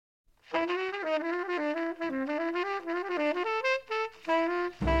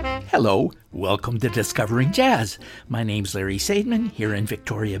Hello, welcome to Discovering Jazz. My name's Larry Seidman here in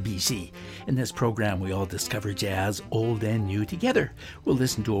Victoria, BC. In this program, we all discover jazz, old and new, together. We'll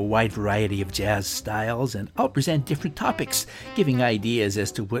listen to a wide variety of jazz styles, and I'll present different topics, giving ideas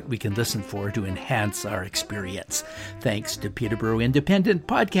as to what we can listen for to enhance our experience. Thanks to Peterborough Independent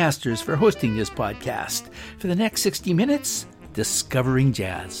Podcasters for hosting this podcast. For the next 60 minutes, Discovering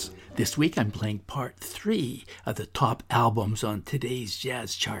Jazz. This week I'm playing part 3 of the top albums on today's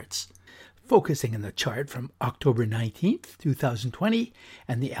jazz charts, focusing on the chart from October 19th, 2020,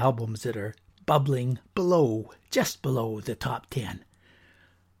 and the albums that are bubbling below, just below the top 10.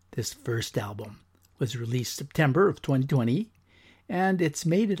 This first album was released September of 2020, and it's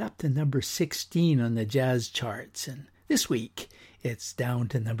made it up to number 16 on the jazz charts, and this week it's down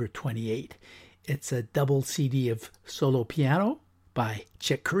to number 28. It's a double CD of solo piano by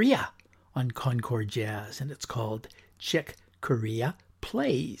Chick Corea on Concord Jazz, and it's called Chick Corea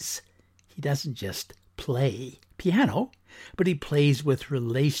Plays. He doesn't just play piano, but he plays with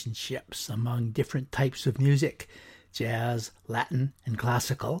relationships among different types of music, jazz, Latin, and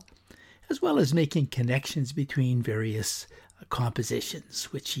classical, as well as making connections between various compositions,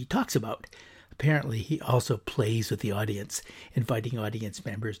 which he talks about. Apparently, he also plays with the audience, inviting audience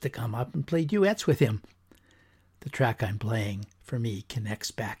members to come up and play duets with him. The track I'm playing, for me, connects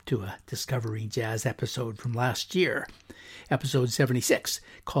back to a Discovering Jazz episode from last year, episode 76,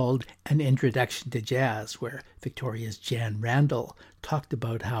 called An Introduction to Jazz, where Victoria's Jan Randall talked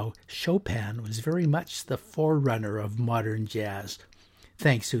about how Chopin was very much the forerunner of modern jazz,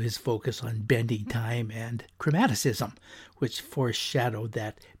 thanks to his focus on bending time and chromaticism, which foreshadowed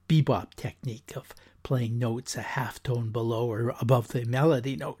that bebop technique of playing notes a half tone below or above the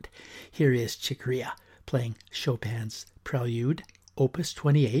melody note. Here is Chick Corea playing Chopin's Prelude, Opus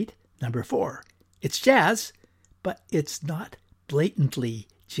 28, number 4. It's jazz, but it's not blatantly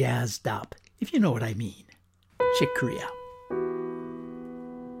jazzed up, if you know what I mean. Chick Corea.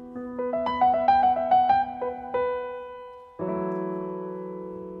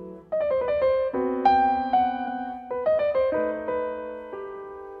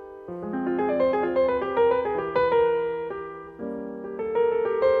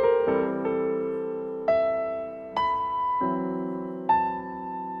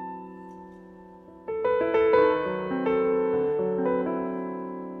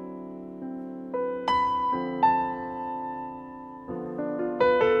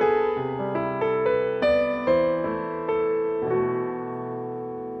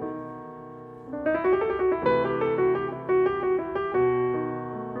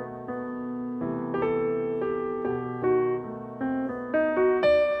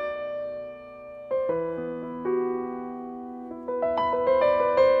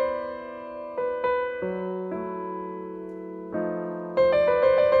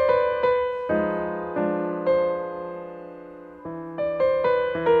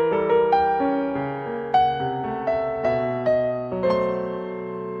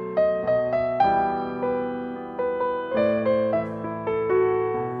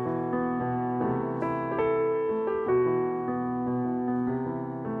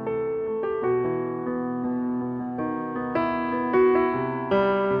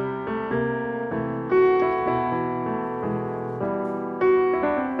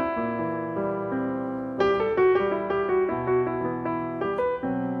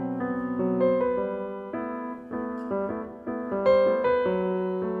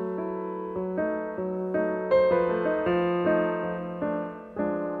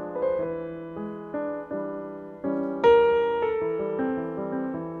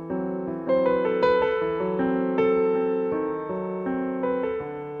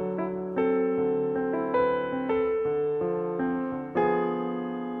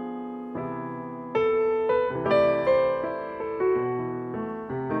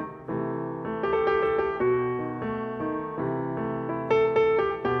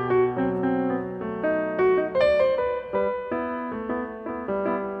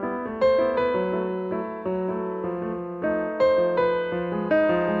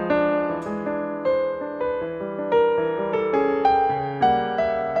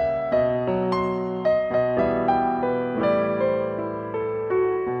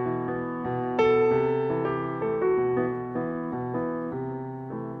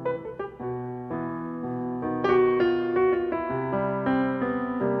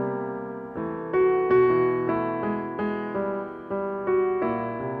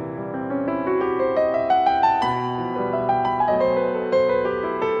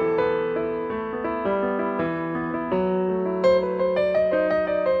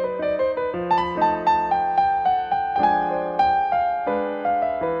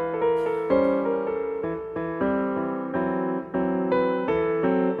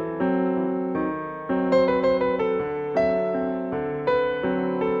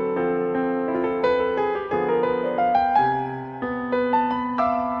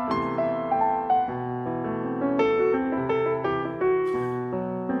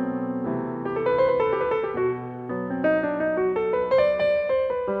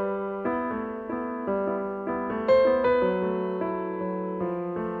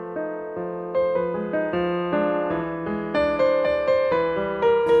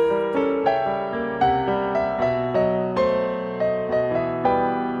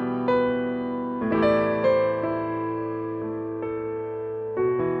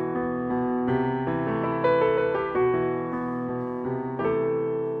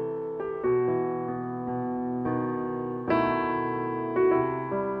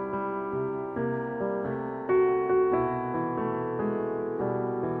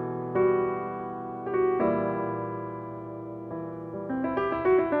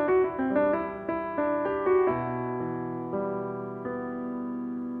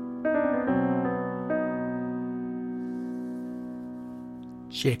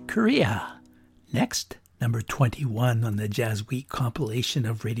 Chick Corea. Next, number 21 on the Jazz Week compilation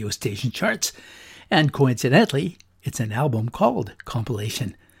of radio station charts. And coincidentally, it's an album called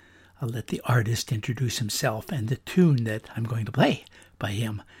Compilation. I'll let the artist introduce himself and the tune that I'm going to play by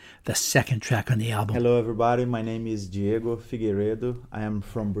him, the second track on the album. Hello everybody, my name is Diego Figueiredo. I am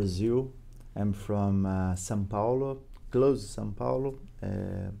from Brazil. I'm from São Paulo, close to São Paulo.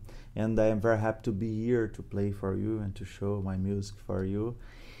 And I am very happy to be here to play for you and to show my music for you.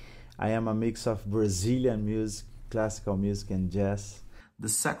 I am a mix of Brazilian music, classical music and jazz. The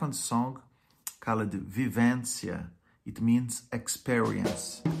second song called Vivência, it means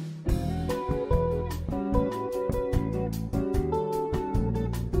experience.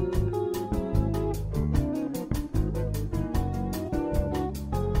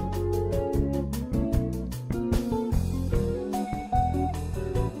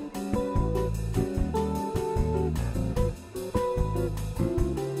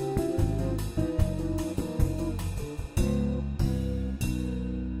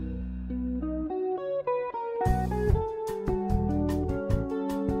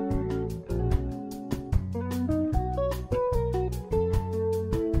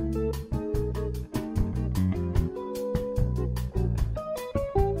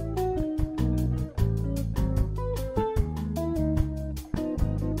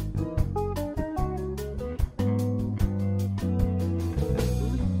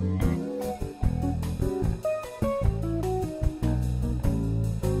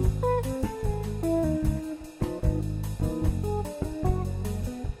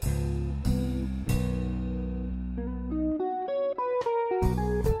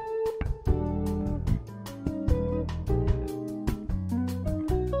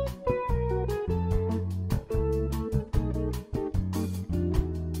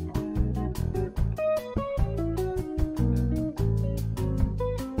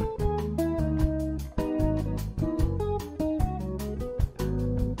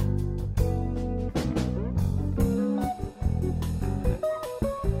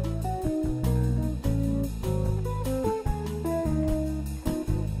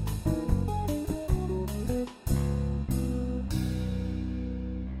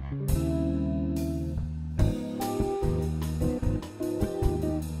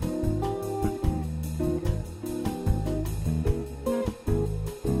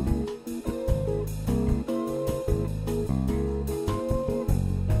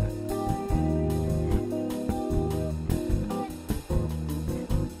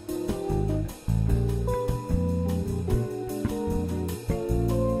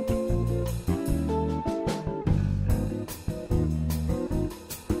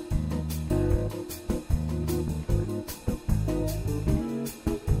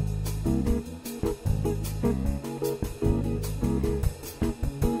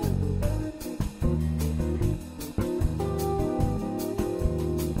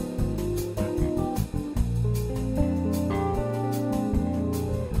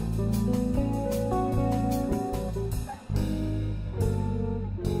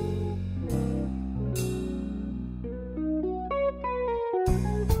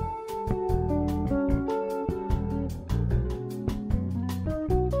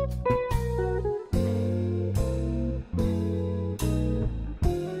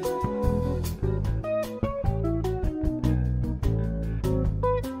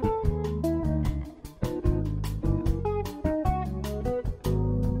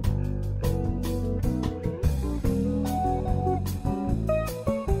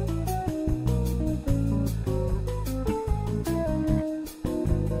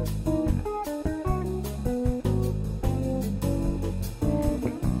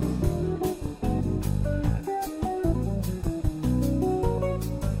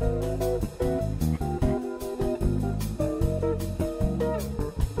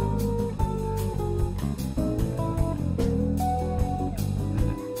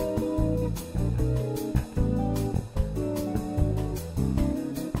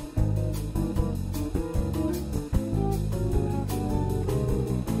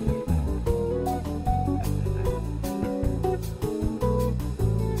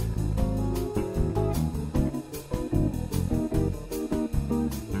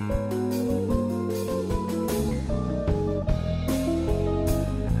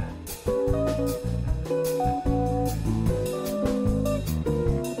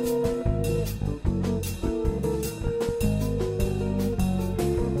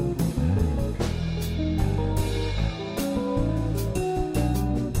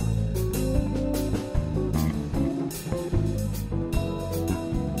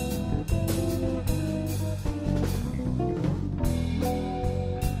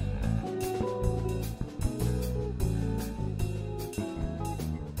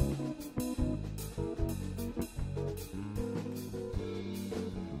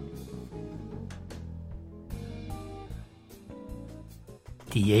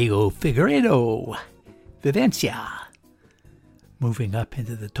 Diego Figueiredo, Vivencia, moving up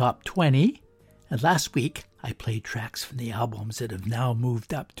into the top 20. And last week, I played tracks from the albums that have now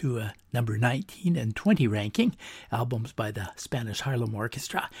moved up to a number 19 and 20 ranking, albums by the Spanish Harlem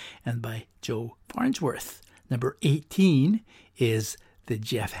Orchestra and by Joe Farnsworth. Number 18 is the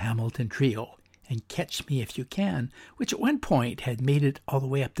Jeff Hamilton Trio, and Catch Me If You Can, which at one point had made it all the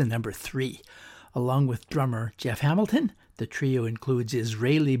way up to number 3. Along with drummer Jeff Hamilton, the trio includes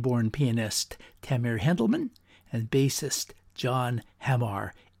Israeli-born pianist Tamir Hendelman and bassist John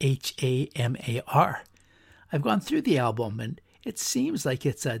Hamar, Hamar. I've gone through the album, and it seems like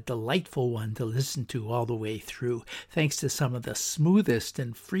it's a delightful one to listen to all the way through, thanks to some of the smoothest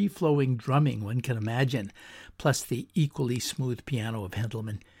and free-flowing drumming one can imagine, plus the equally smooth piano of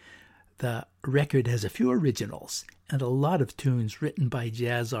Hendelman. The record has a few originals and a lot of tunes written by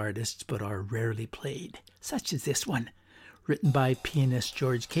jazz artists but are rarely played, such as this one. Written by pianist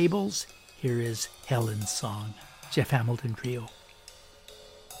George Cables, here is Helen's Song, Jeff Hamilton Trio.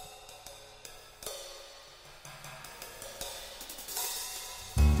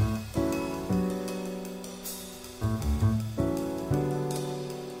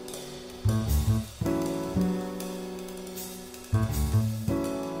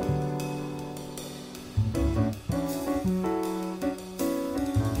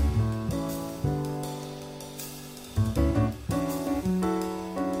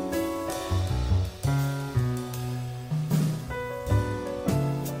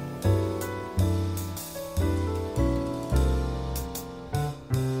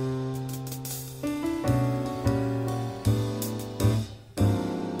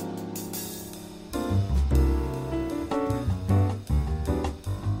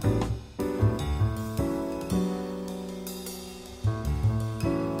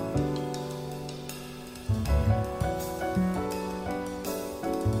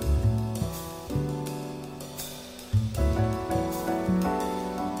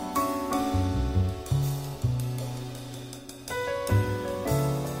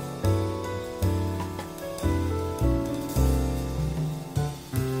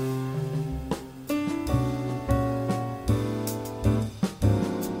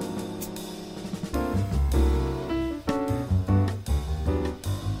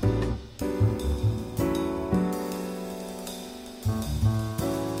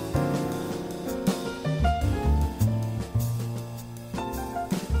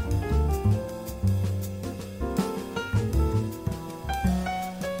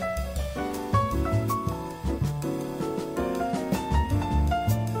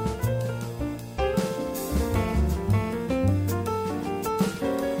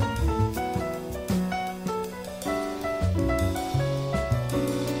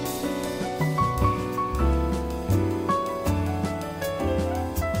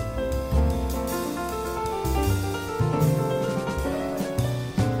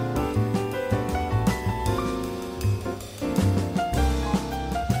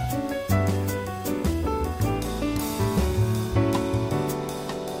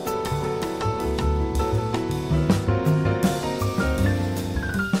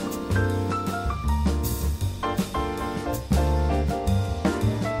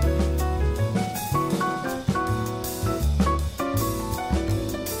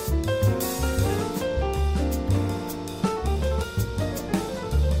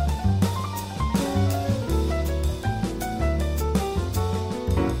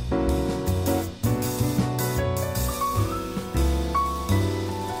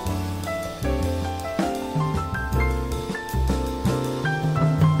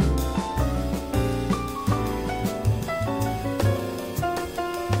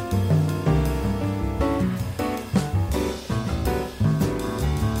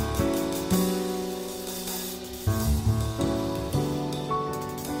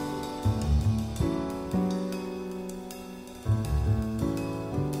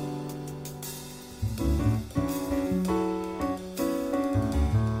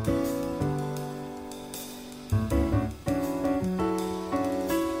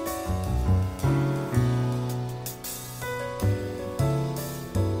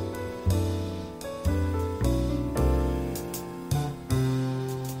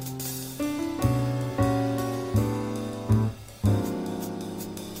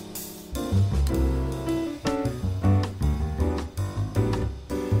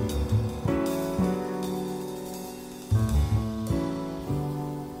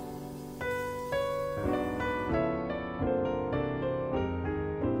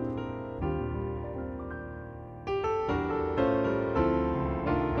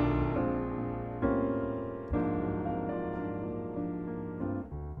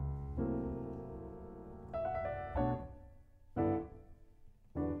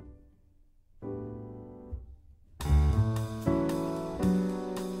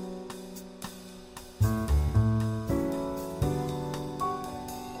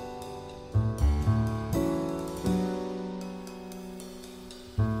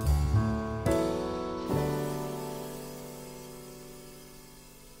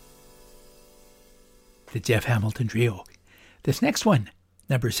 the Jeff Hamilton Trio. This next one,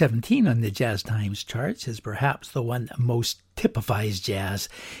 number 17 on the Jazz Times charts, is perhaps the one that most typifies jazz,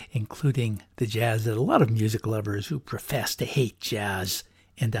 including the jazz that a lot of music lovers who profess to hate jazz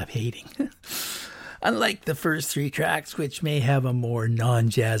end up hating. Unlike the first three tracks, which may have a more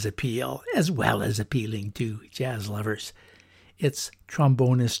non-jazz appeal, as well as appealing to jazz lovers, it's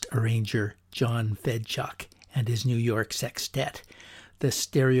trombonist arranger John Fedchuk and his New York Sextet. The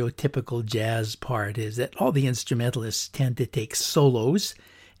stereotypical jazz part is that all the instrumentalists tend to take solos,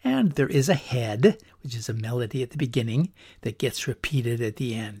 and there is a head, which is a melody at the beginning, that gets repeated at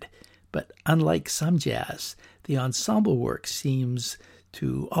the end. But unlike some jazz, the ensemble work seems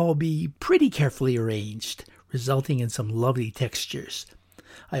to all be pretty carefully arranged, resulting in some lovely textures.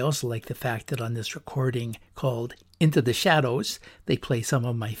 I also like the fact that on this recording called Into the Shadows, they play some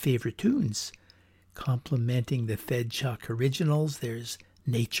of my favorite tunes. Complementing the Fedchuk originals, there's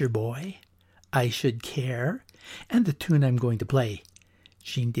Nature Boy, I Should Care, and the tune I'm going to play,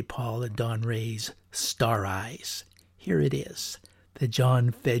 Jean DePaul and Don Ray's Star Eyes. Here it is, the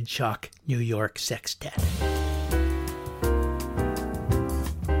John Fedchuk New York Sextet.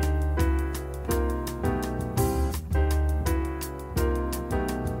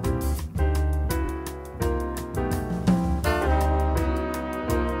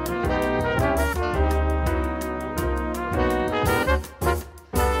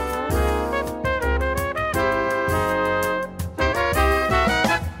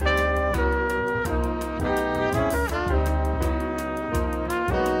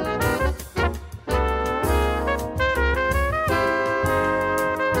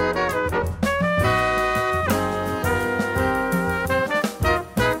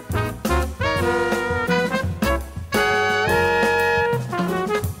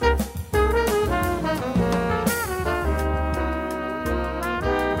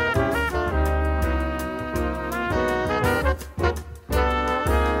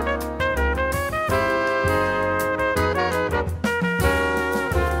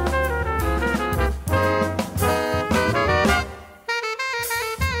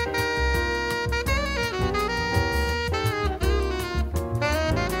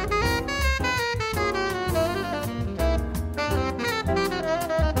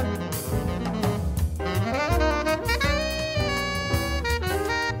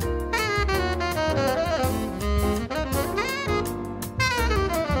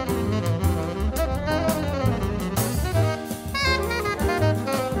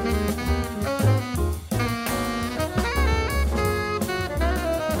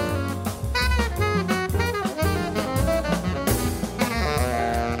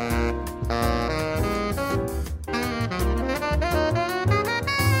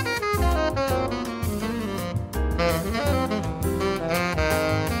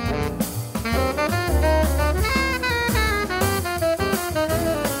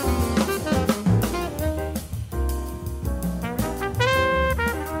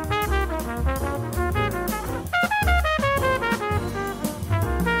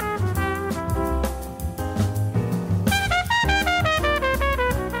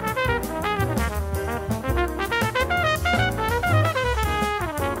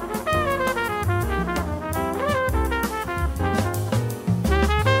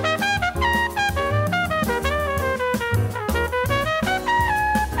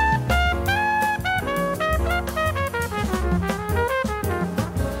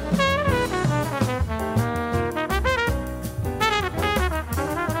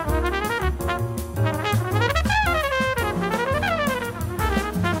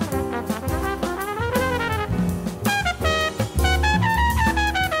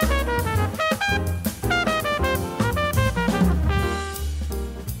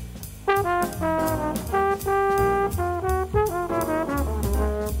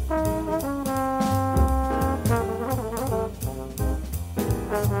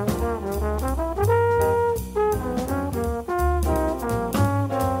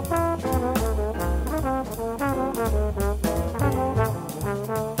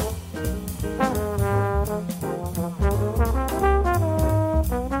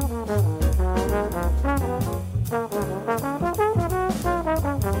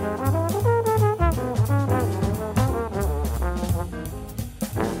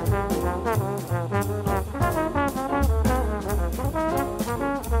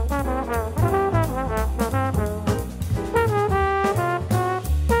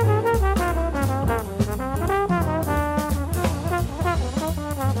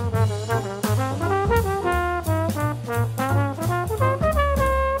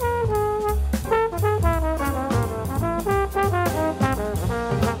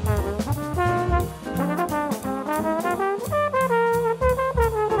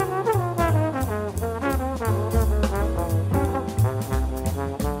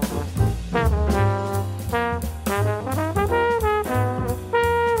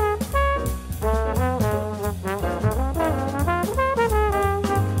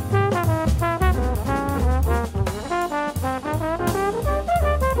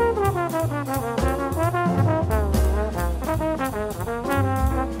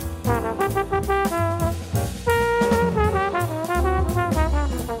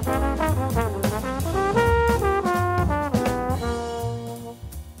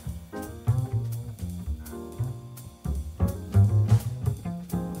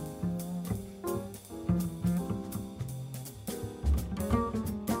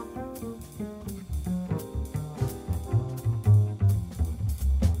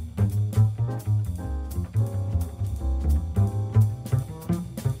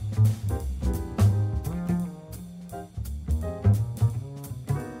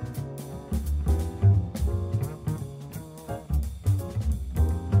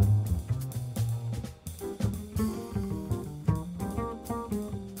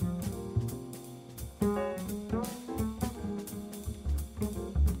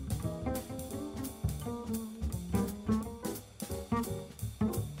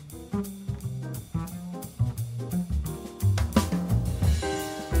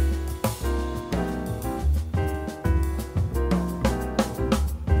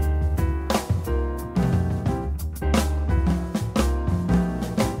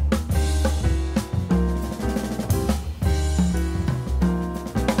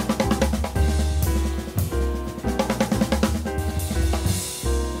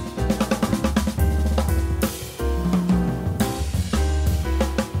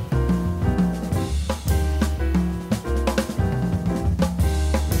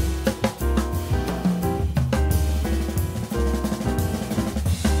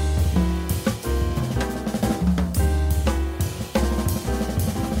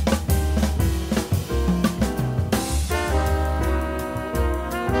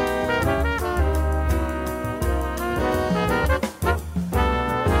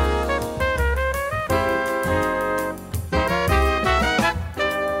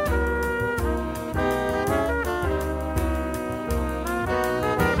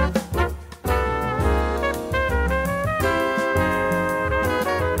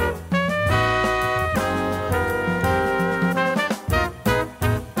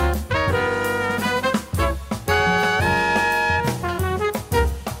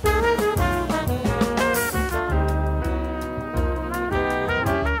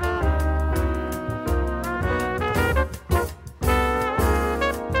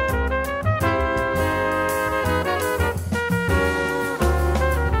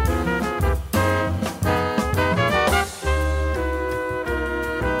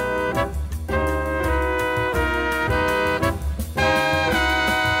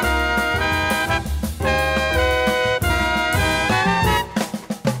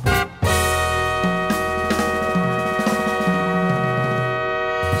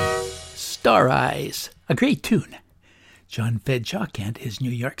 Star Eyes, a great tune. John Fedchuk and his New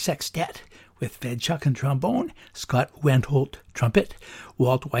York Sextet, with Fedchuk on trombone, Scott Wendholt trumpet,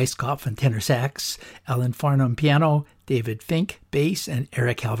 Walt Weiskopf on tenor sax, Alan Farnham piano, David Fink bass, and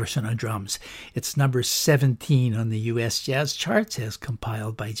Eric Halverson on drums. It's number 17 on the U.S. jazz charts as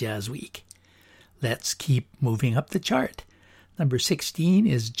compiled by Jazzweek. Let's keep moving up the chart. Number 16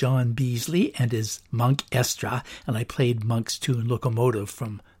 is John Beasley and his Monk Estra, and I played Monk's tune Locomotive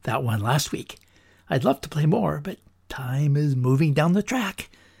from that one last week. I'd love to play more, but time is moving down the track.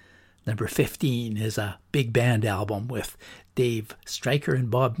 Number 15 is a big band album with Dave Stryker and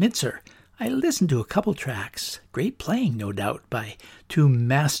Bob Mitzer. I listened to a couple tracks, great playing no doubt, by two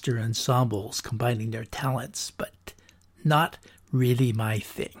master ensembles combining their talents, but not really my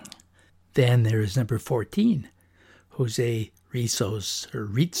thing. Then there is number 14, Jose Rizzo's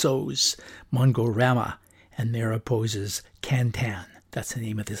Mongorama and Mariposa's Cantan. That's the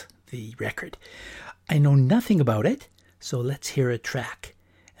name of the record. I know nothing about it, so let's hear a track.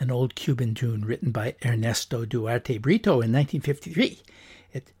 An old Cuban tune written by Ernesto Duarte Brito in 1953.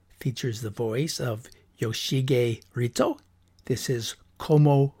 It features the voice of Yoshige Rizzo. This is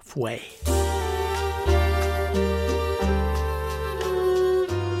Como Fue.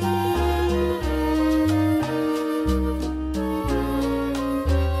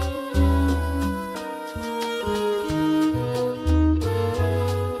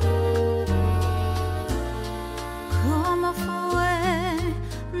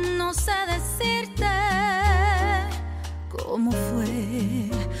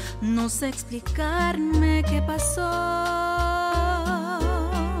 No sé explicarme qué pasó,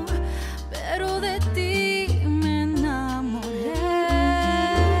 pero de ti me enamoré.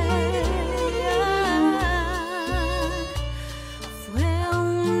 Fue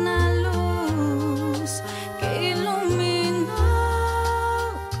una luz que iluminó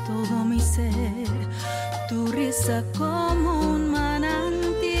todo mi ser, tu risa como un manantial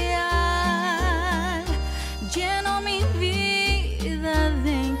llenó mi vida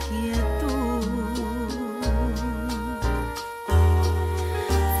de inquietud.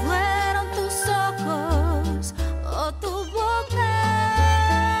 Fueron tus ojos o tu boca,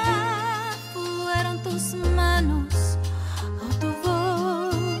 fueron tus manos o tu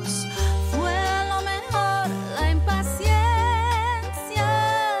voz. Fue lo mejor la impaciencia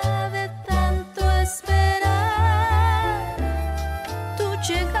de tanto esperar tu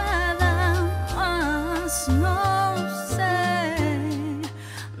llegada, mas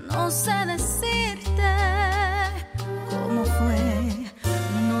no sé decirte cómo fue,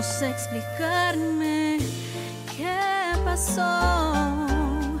 no sé explicarme qué pasó,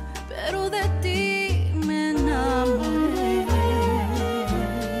 pero de ti me enamoré.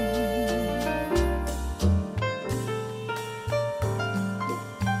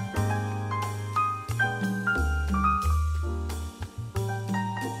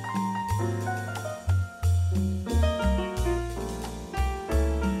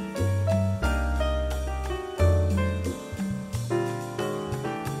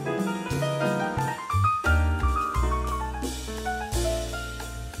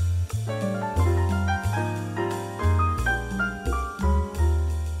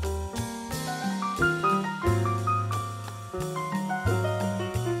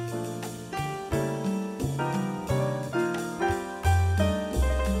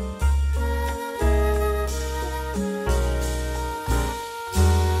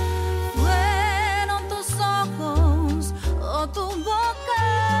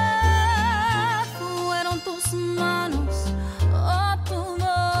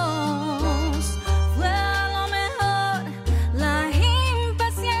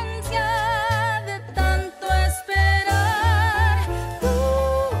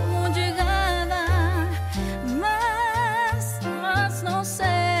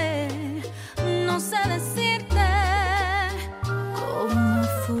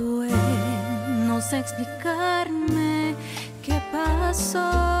 Explicarme qué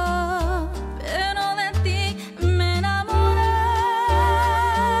pasó, pero de ti me enamoré.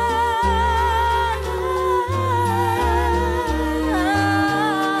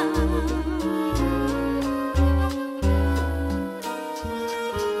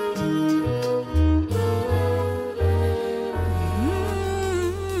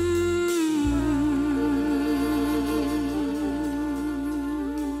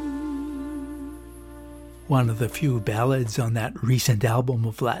 One of the few ballads on that recent album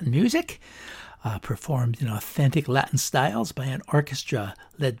of Latin music, performed in authentic Latin styles by an orchestra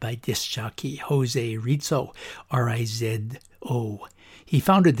led by disc jockey Jose Rizzo, R-I-Z-O. He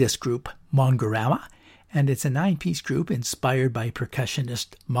founded this group, Mongorama, and it's a 9-piece group inspired by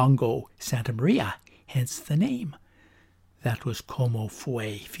percussionist Mongo Santamaria, hence the name. That was Como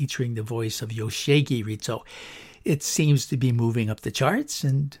Fue, featuring the voice of Yoshiki Rizzo. It seems to be moving up the charts,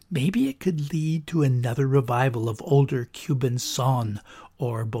 and maybe it could lead to another revival of older Cuban son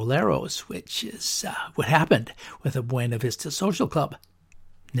or boleros, which is what happened with the Buena Vista Social Club.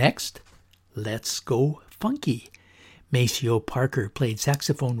 Next, let's go funky. Maceo Parker played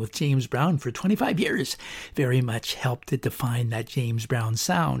saxophone with James Brown for 25 years, very much helped to define that James Brown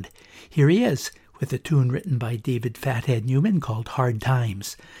sound. Here he is, with a tune written by David Fathead Newman called Hard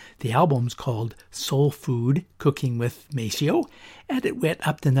Times. The album's called Soul Food, Cooking with Maceo, and it went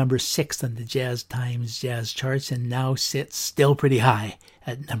up to number 6 on the Jazz Times Jazz charts and now sits still pretty high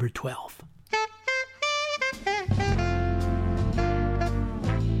at number 12.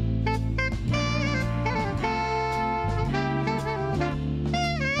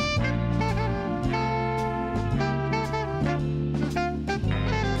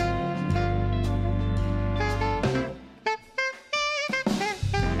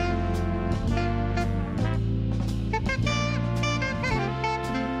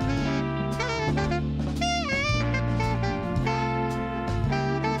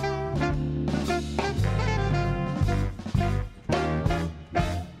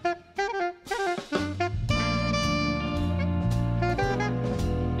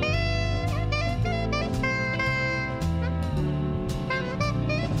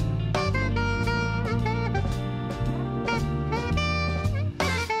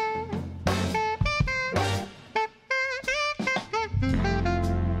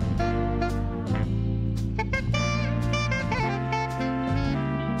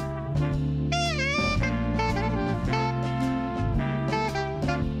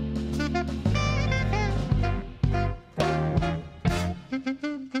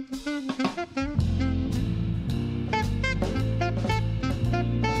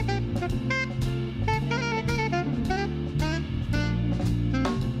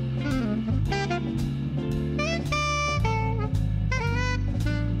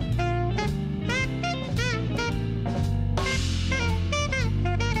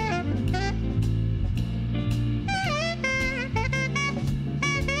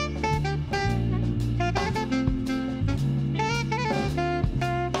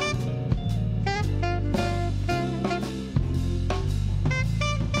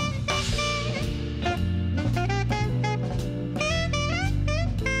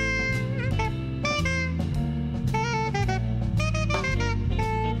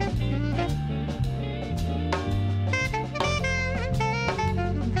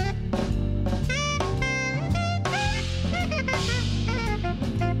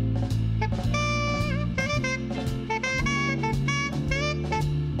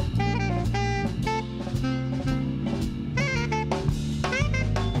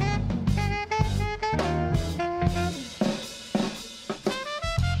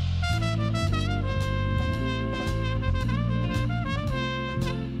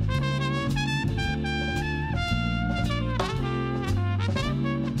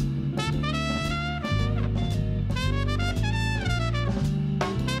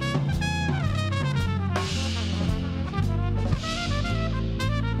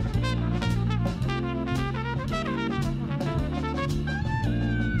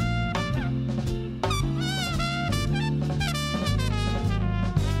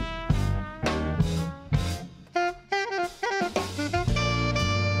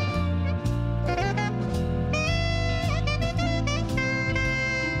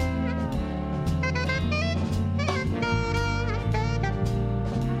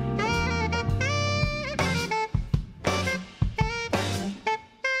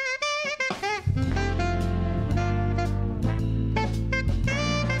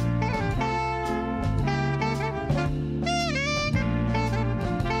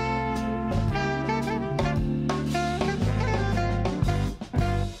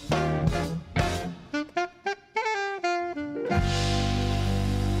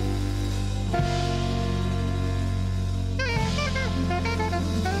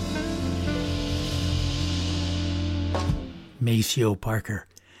 Maceo Parker.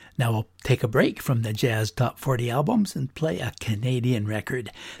 Now we'll take a break from the Jazz Top 40 albums and play a Canadian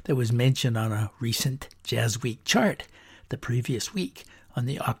record that was mentioned on a recent Jazz Week chart the previous week on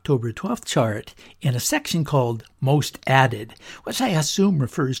the October 12th chart in a section called Most Added, which I assume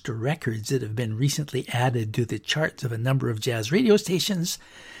refers to records that have been recently added to the charts of a number of jazz radio stations.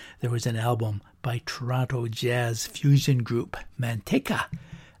 There was an album by Toronto jazz fusion group Manteca.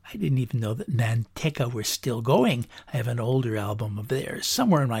 I didn't even know that Manteca were still going. I have an older album of theirs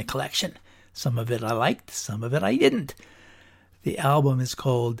somewhere in my collection. Some of it I liked, some of it I didn't. The album is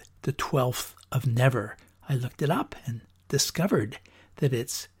called The 12th of Never. I looked it up and discovered that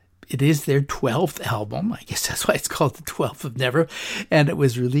it is their 12th album. I guess that's why it's called The 12th of Never. And it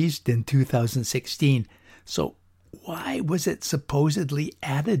was released in 2016. So why was it supposedly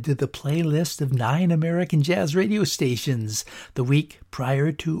added to the playlist of 9 American jazz radio stations the week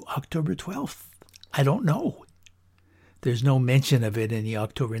prior to October 12th? I don't know. There's no mention of it in the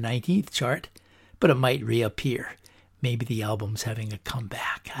October 19th chart, but it might reappear. Maybe the album's having a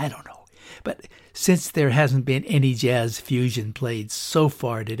comeback. I don't know. But since there hasn't been any jazz fusion played so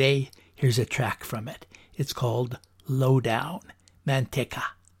far today, here's a track from it. It's called Lowdown, Manteca.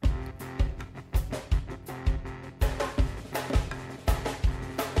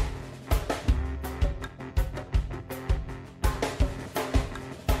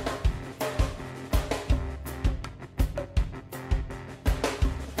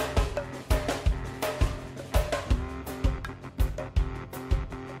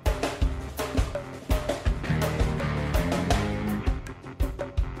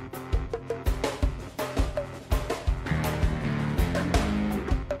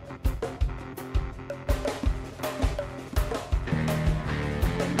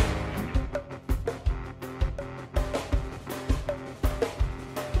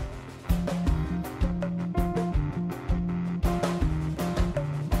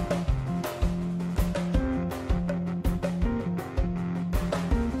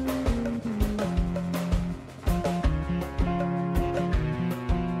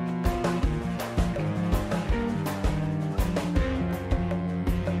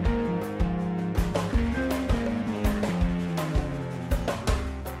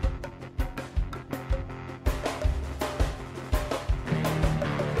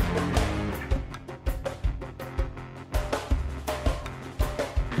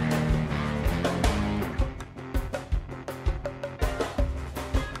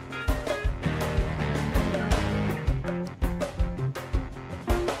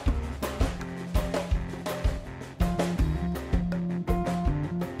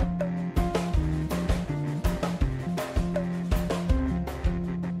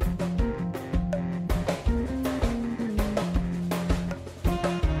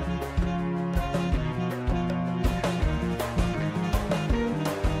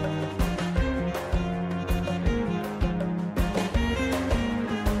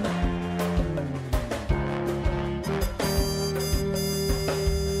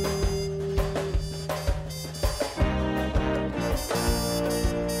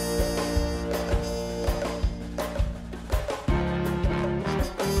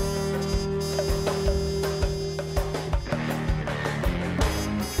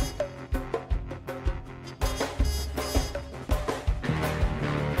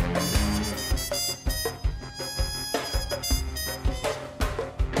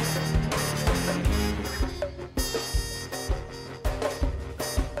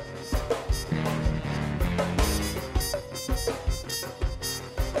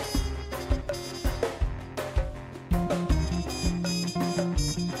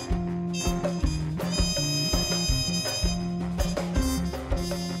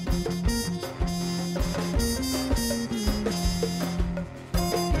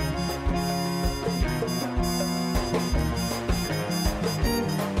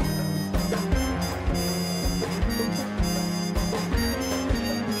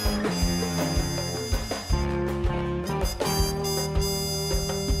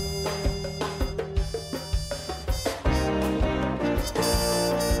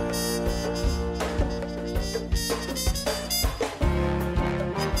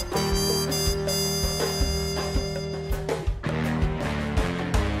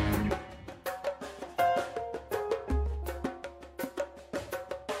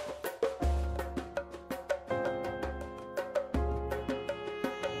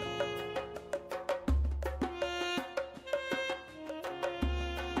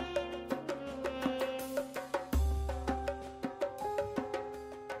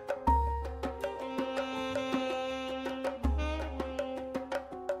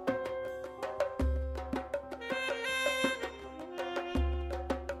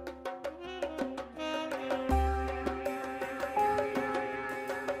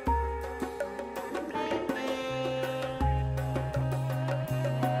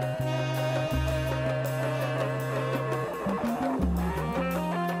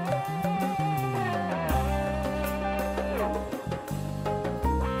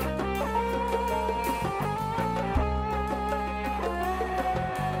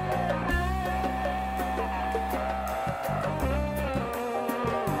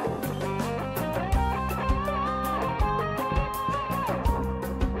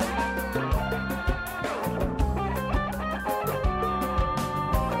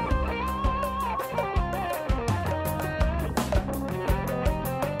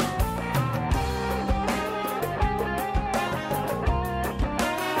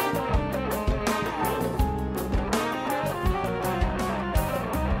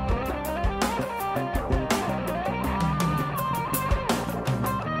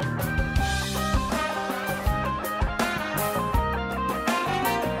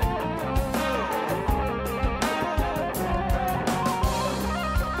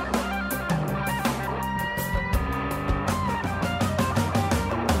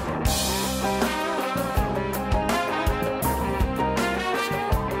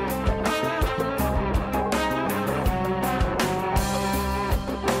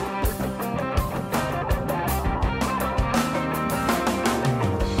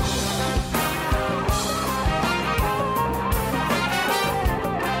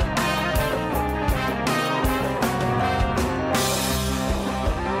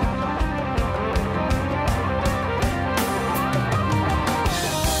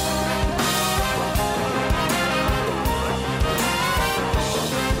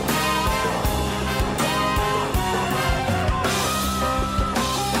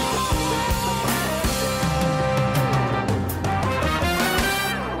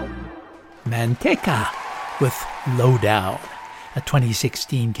 Manteca with Low Down, a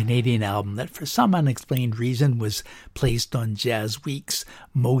 2016 Canadian album that for some unexplained reason was placed on Jazz Week's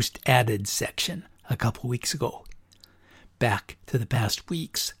Most Added section a couple weeks ago. Back to the past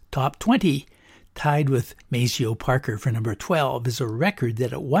week's Top 20, tied with Maceo Parker for number 12, is a record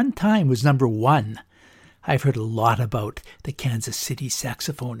that at one time was number 1. I've heard a lot about the Kansas City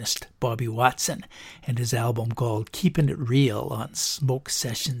saxophonist Bobby Watson and his album called Keepin' It Real on Smoke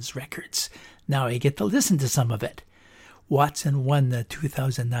Sessions Records. Now I get to listen to some of it. Watson won the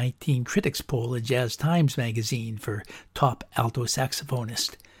 2019 Critics Poll at Jazz Times magazine for Top Alto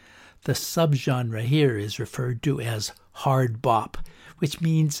Saxophonist. The subgenre here is referred to as hard bop, which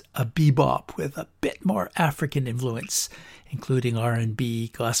means a bebop with a bit more African influence, including R&B,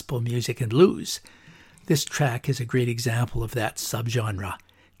 gospel music, and blues. This track is a great example of that subgenre,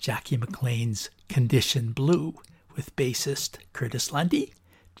 Jackie McLean's Condition Blue, with bassist Curtis Lundy,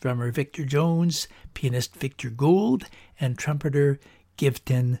 drummer Victor Jones, pianist Victor Gould, and trumpeter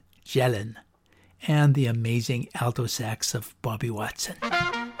Givton Jelen, and the amazing alto sax of Bobby Watson.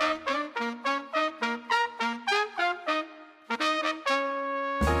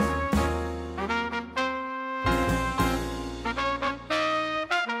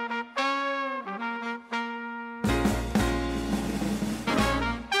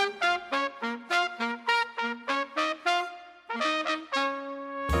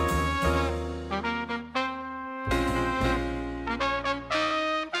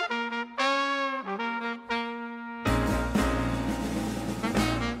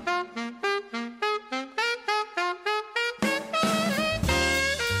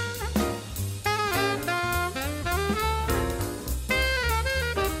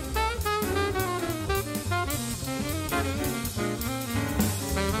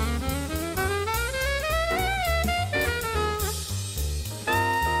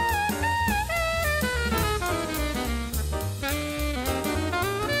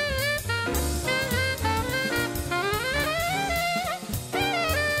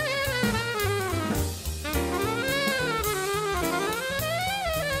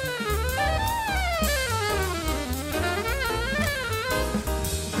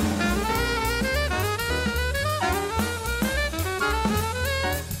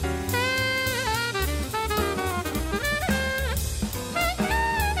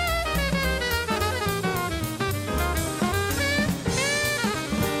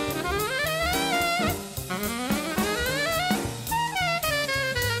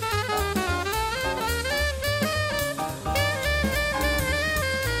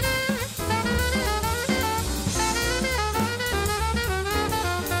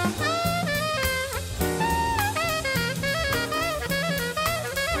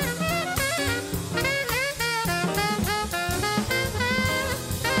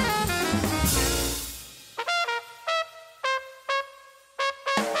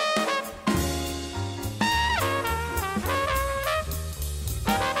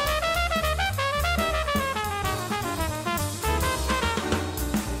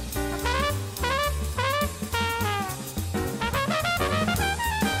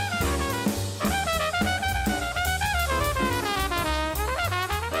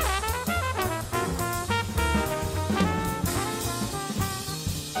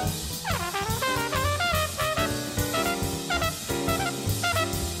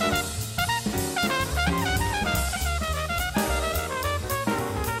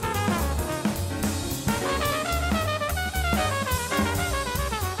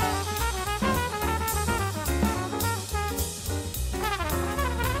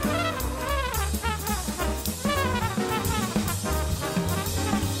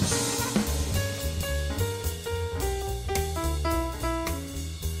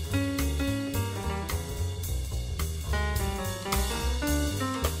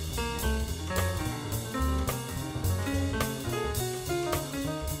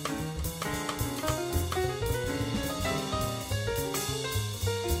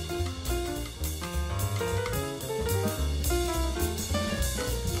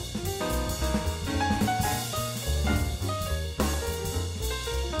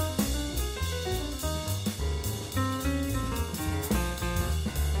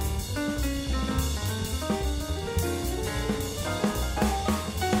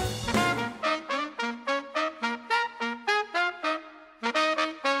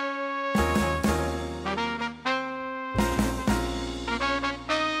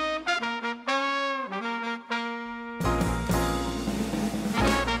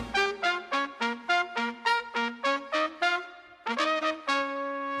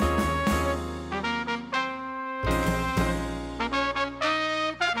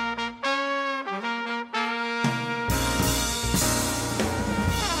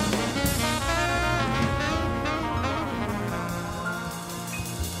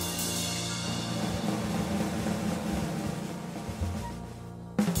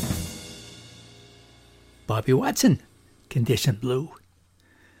 Bobby Watson, Condition Blue.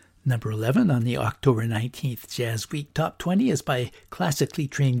 Number 11 on the October 19th Jazz Week Top 20 is by classically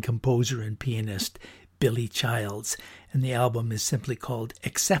trained composer and pianist Billy Childs, and the album is simply called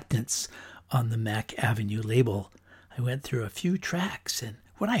Acceptance on the Mack Avenue label. I went through a few tracks, and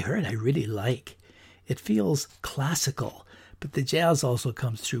what I heard I really like. It feels classical, but the jazz also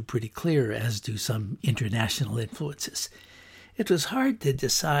comes through pretty clear, as do some international influences. It was hard to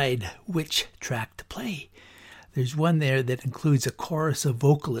decide which track to play. There's one there that includes a chorus of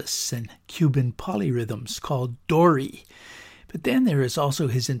vocalists and Cuban polyrhythms called Dory. But then there is also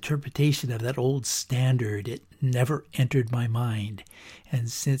his interpretation of that old standard, It Never Entered My Mind. And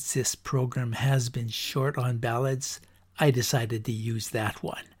since this program has been short on ballads, I decided to use that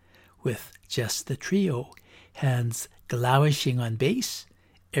one, with just the trio, Hans Glauisching on bass,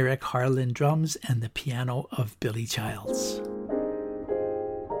 Eric Harlan drums, and the piano of Billy Childs.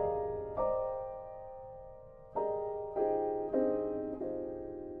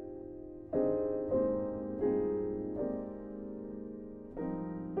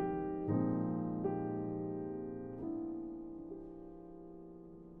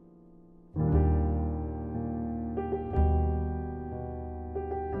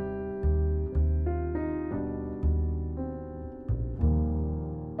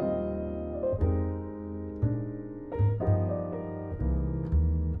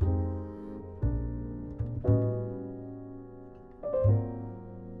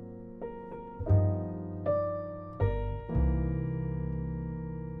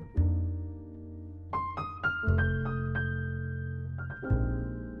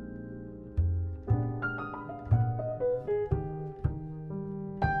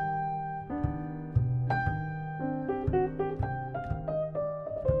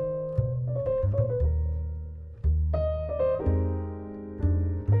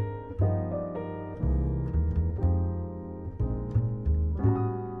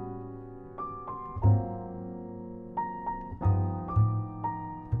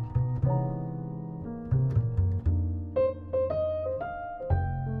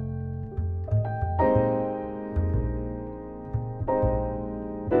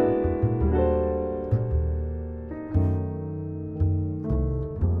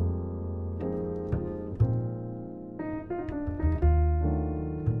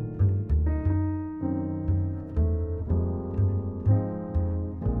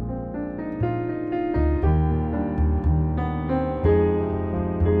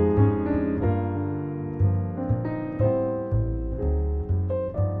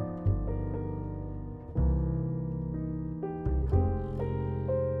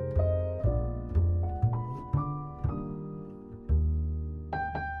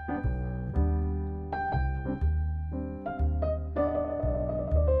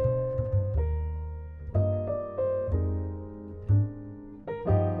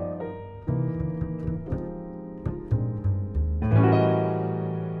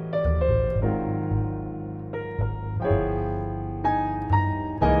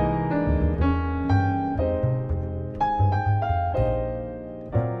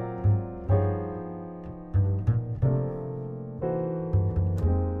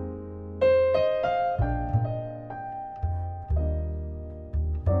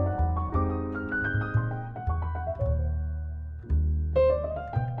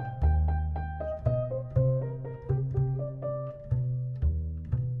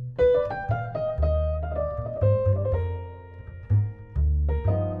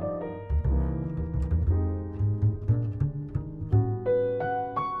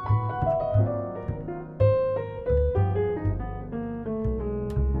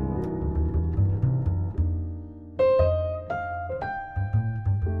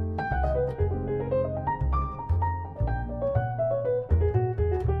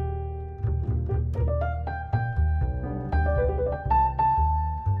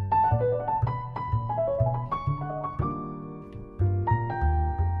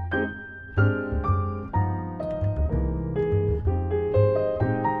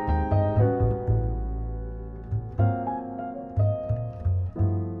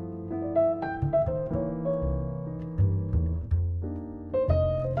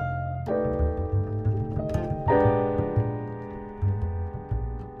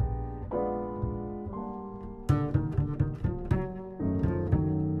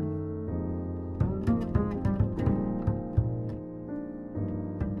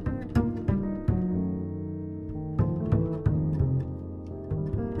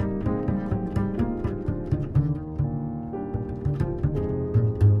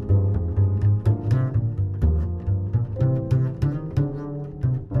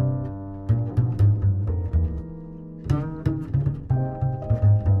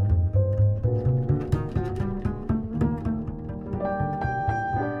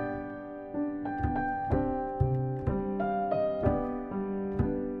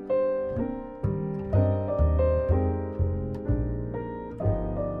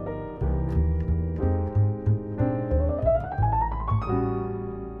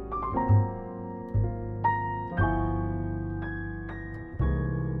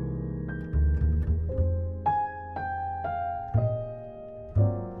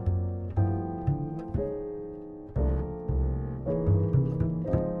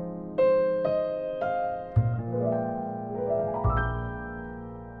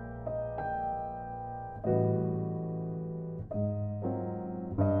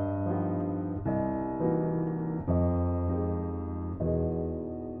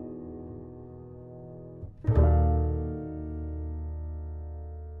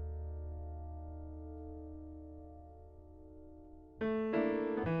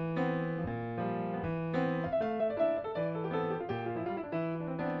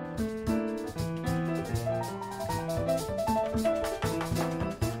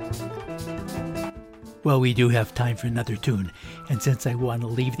 Well, we do have time for another tune, and since I want to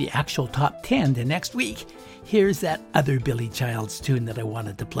leave the actual top 10 to next week, here's that other Billy Childs tune that I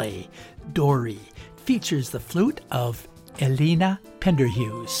wanted to play. Dory features the flute of Elena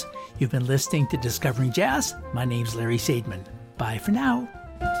Penderhughes. You've been listening to Discovering Jazz. My name's Larry Seidman. Bye for now.